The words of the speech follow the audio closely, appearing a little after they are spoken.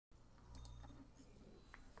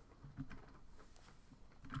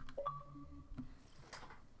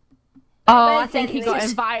Oh, I think he got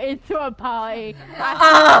invited to a party.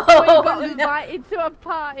 Oh, he got invited to a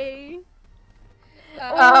party.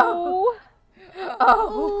 Oh.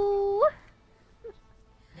 Oh.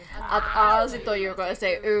 I honestly thought you were going to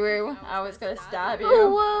say ooh. I was going to stab you.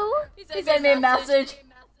 Ooh. He sent me a message.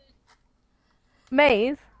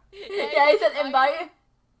 Maze? Yeah, he said invite.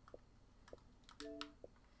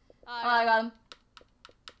 Oh, I got him.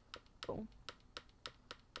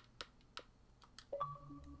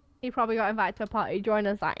 He probably got invited to a party. Join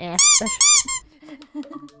us, like, eh.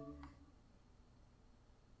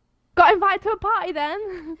 Got invited to a party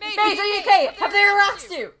then? Maze, are you okay? Have they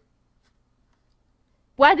harassed you?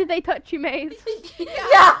 Where did they touch you, Maze?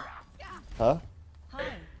 Yeah. Huh?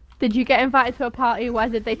 Did you get invited to a party? Where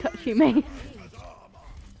did they touch you, Maze?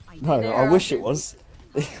 No, I wish it was.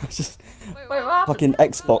 Just Wait, what happened?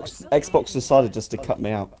 fucking Xbox decided just to cut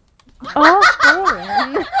me out. Oh,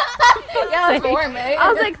 boring. Yeah, that's boring, mate.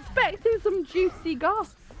 I was expecting some juicy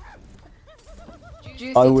goss.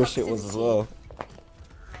 Juicy I wish it toxicity. was as well.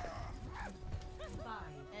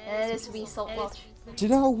 It is we salt watch. Do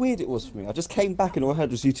you know how weird it was for me? I just came back and all I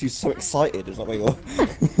heard was you two so excited. It's like, wait, what? Yeah,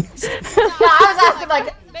 I was asking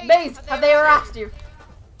like, Maze, have they harassed you?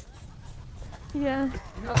 Yeah.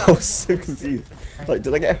 I was so confused. Like,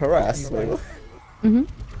 did I get harassed? Wait, what? Mhm.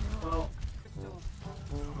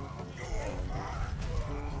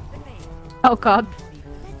 Oh god.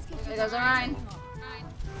 There goes Orion.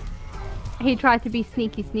 He tried to be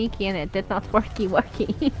sneaky and it did not worky.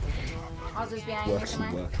 I was just behind you. Working.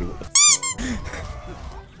 What the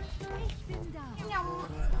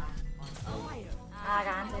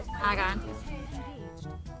I got him.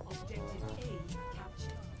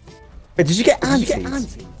 Wait, did you get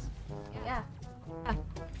antes? Yeah.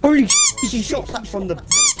 Holy she shot that from the...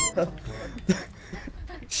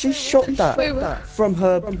 She shot that from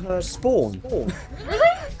her spawn.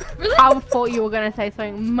 Really? I thought you were gonna say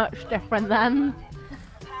something much different then.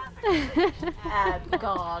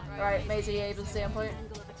 God. Right, Maze, are you able to stay on point?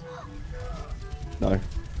 No,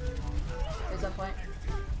 Who's on point?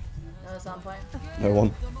 No, it's on point. no one.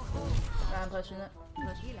 Right, I'm pushing it.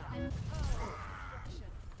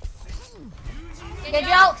 Get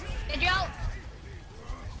you out! Get you out!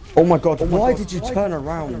 Oh my god, why did you turn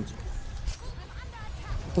around?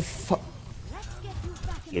 What the fuck?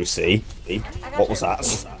 Lucy, what was that?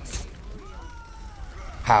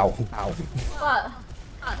 How? What?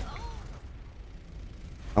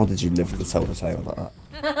 How did you live to tell the tale like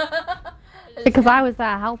that? Because I was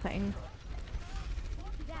there helping.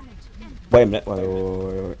 Wait a minute,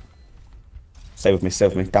 wait. Stay with me,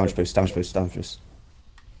 damage boost.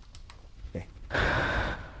 Okay.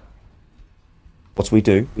 What we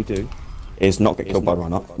do is not get killed by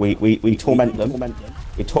run up. We torment them.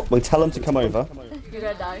 We tell them to come over. You're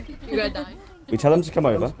gonna die. You're gonna die. We tell them to come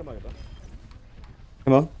over.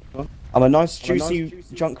 Come on. I'm a nice juicy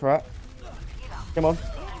junk rat. Come on.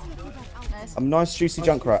 Nice. I'm a nice juicy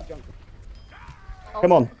junk rat.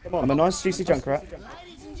 Come on. I'm a nice juicy junk rat.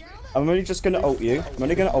 I'm only just gonna ult you.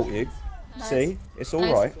 Nice. See? It's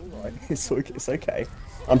alright. It's okay.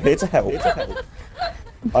 I'm here to help.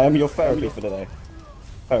 I am your therapy for today.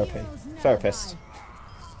 Therapist.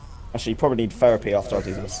 Actually, you probably need therapy after I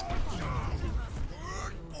do this.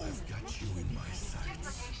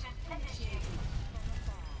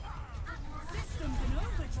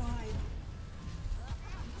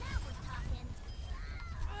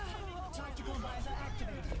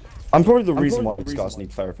 I'm probably the reason why these guys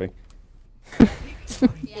need therapy.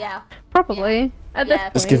 Yeah. Probably. At this Yeah.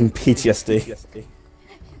 point. Just give them PTSD.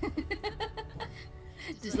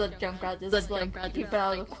 Just let Junkrat just like keep it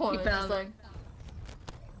out of the corner. Just like.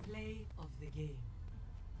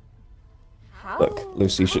 How? Look,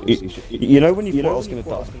 Lucy, you know when you thought I was gonna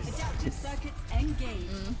die?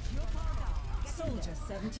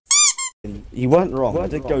 You weren't wrong, I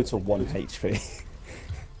did go to 1 HP.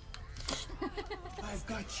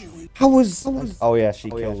 How was... Oh yeah, she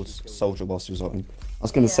killed Soldier whilst she was on. I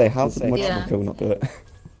was gonna say, how did my triple kill not do it?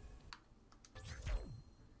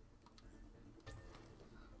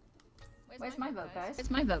 Where's my vote, guys?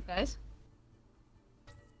 Where's my vote, guys?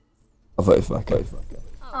 I voted for that.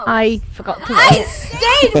 Oh. I forgot to I vote.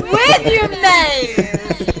 stayed with you, Maze!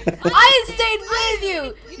 I stayed with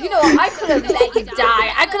you! You know, I could have let you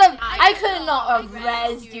die. I could not have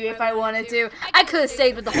rezzed you if I wanted to. I could have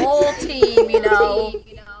stayed with the whole team, you know.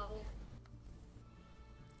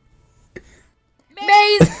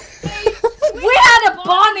 Maze! We had a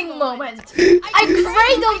bonding moment! I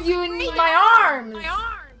cradled you in my arms!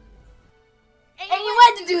 And you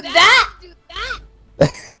went to do that?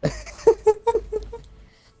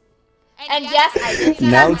 And And yes, I did see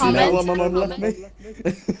Now that do you know why comment. my mum left me?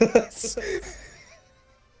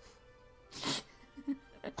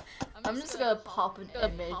 I'm just gonna pop an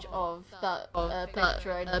image of that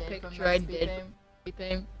picture I did from my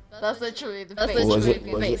sleeping. That's literally the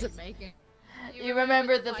face I'm making. You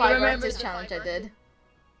remember the 5 artist challenge I did?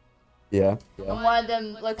 Yeah. And one of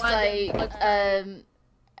them looks like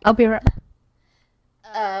I'll be right.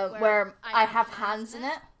 where I have hands in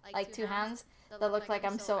it, like 2 hands that look like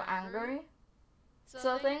I'm so angry, sort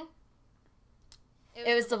of thing.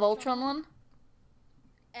 It was the Voltron one.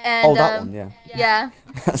 And, Oh, that one, yeah. Yeah.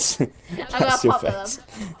 That's I'm gonna your pop that up. face.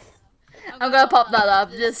 I'm gonna pop that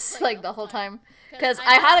up just like the whole time. Because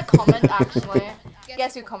I had a comment actually.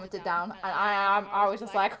 Guess who commented down? And I was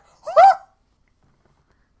just like,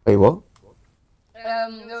 Wait, what?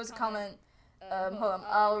 there was a comment. Hold on,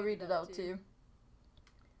 I'll read it out to you.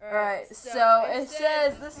 Alright, so it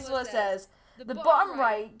says, this is what it says. The bottom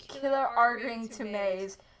right, killer arguing to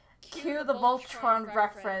Maze. Cue the Voltron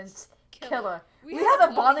reference. Killer. We had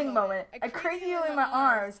a bonding moment. I crazy you in my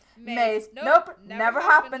arms. Maze. Nope, never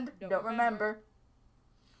happened. Don't remember.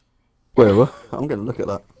 Wait, what? I'm gonna look at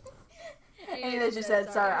that. And he just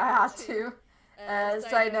said, sorry, I had to.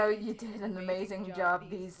 Side note, you did an amazing job.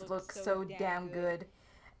 These look so damn good.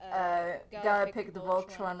 Gotta pick the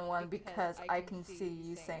Voltron one because I can see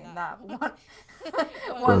you saying that one.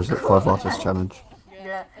 Where is it? 5 artist challenge.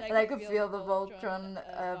 Yeah, and I could feel the Voltron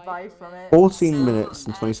vibe from it. 14 minutes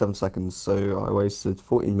and 27 seconds, so I wasted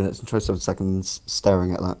 14 minutes and 27 seconds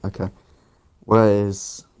staring at that. Okay. Where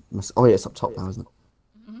is... Oh yeah, it's up top now, isn't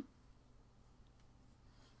it?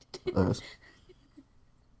 There it is.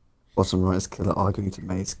 Bottom right is killer arguing to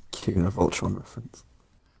Maze, cueing a Voltron reference.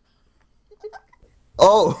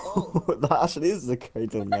 Oh! That actually is the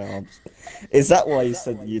cradle in my arms. Is that why you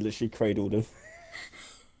said you literally cradled him?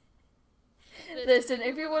 Listen,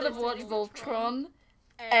 if you would have watched Voltron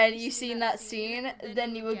and you seen that scene,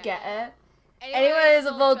 then you would get it. Anyone who's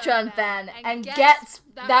a Voltron fan and gets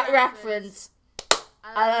that reference,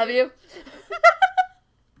 I love you.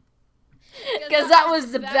 Because that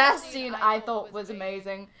was the best scene I thought was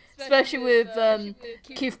amazing. Especially with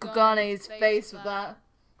Keith Kogane's face with that.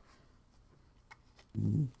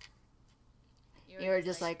 You were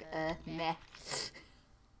just like, meh.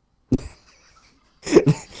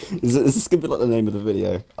 Is this gonna be like the name of the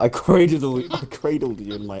video? I cradled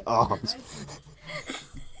you in my arms.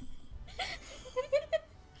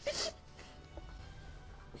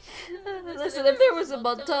 Listen, if there was a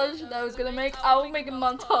montage that I was gonna make, I would make a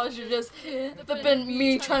montage of just flipping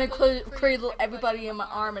me trying to cradle everybody in my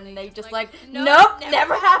arm, and they just like, nope,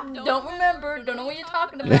 never happened, don't remember, don't know what you're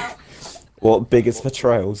talking about. What biggest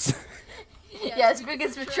betrayals? Yes,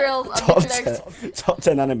 biggest betrayals on Top the 10, top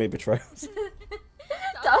 10 anime betrayals.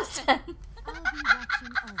 Top 10.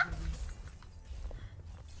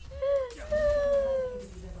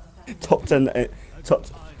 Top 10. Top.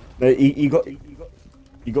 No, you got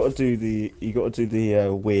to do the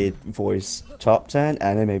weird voice. Top 10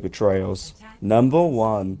 anime betrayals. Number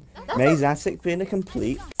 1, Maze Attic being a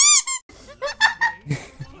complete.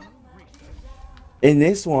 In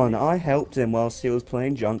this one, I helped him whilst he was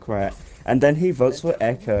playing Junkrat, and then he votes for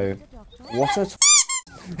Echo. What a.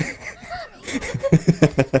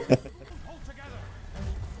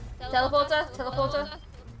 Teleporter.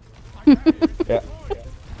 Yeah.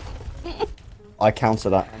 I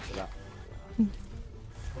counter that.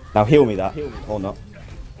 Now heal me that, or not.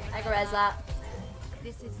 I can res that.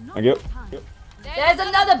 Thank you. There's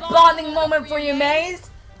another bonding moment for you,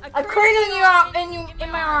 Maze. I'm cradling you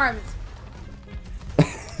in my arms.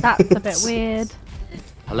 That's a bit weird.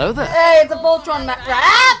 Hello there. Hey, it's a Voltron map.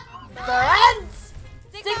 Friends!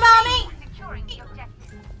 Sigma on me!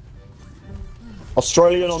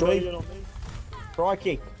 Australian on me.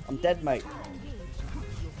 Crikey, I'm dead, mate.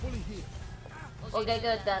 Okay,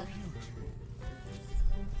 good then.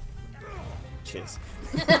 Cheers.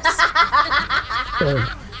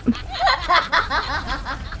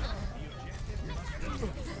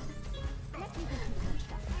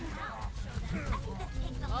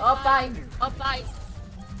 Oh, bye. Oh, bye.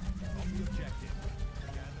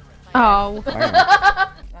 Oh.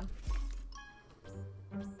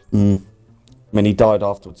 I mean, he died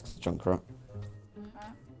afterwards because of Junkrat.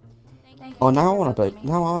 Oh, now I want to play.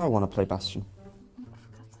 Now I want to play Bastion.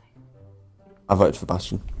 I voted for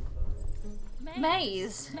Bastion.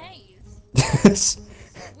 Maze.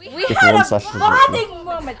 We If had one a session was bonding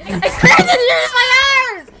moment. I cradled you in my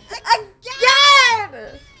arms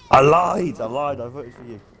again. I lied. I voted for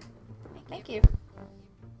you. Thank you.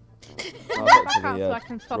 I voted for So the, I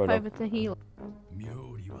can swap Roadhog. over to heal.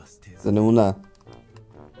 The Nuna.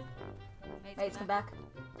 Maze, come back.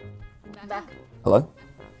 Come back. Hello?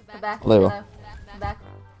 Come back. Hello. Hello. Come back.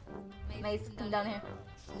 Maze, come down here.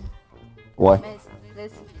 Why? Maze,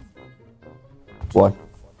 Liz, Why?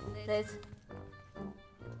 Liz.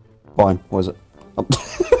 Fine. What is it? Oh.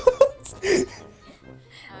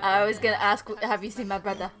 I was gonna ask, have you seen my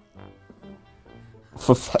brother?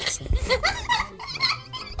 For fuck's sake.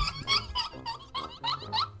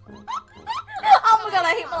 Oh my god,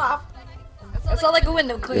 I hate my laugh. It's all like a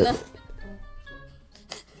window cleaner.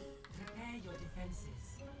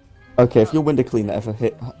 Okay, if your window cleaner ever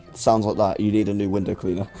sounds like that, you need a new window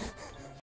cleaner.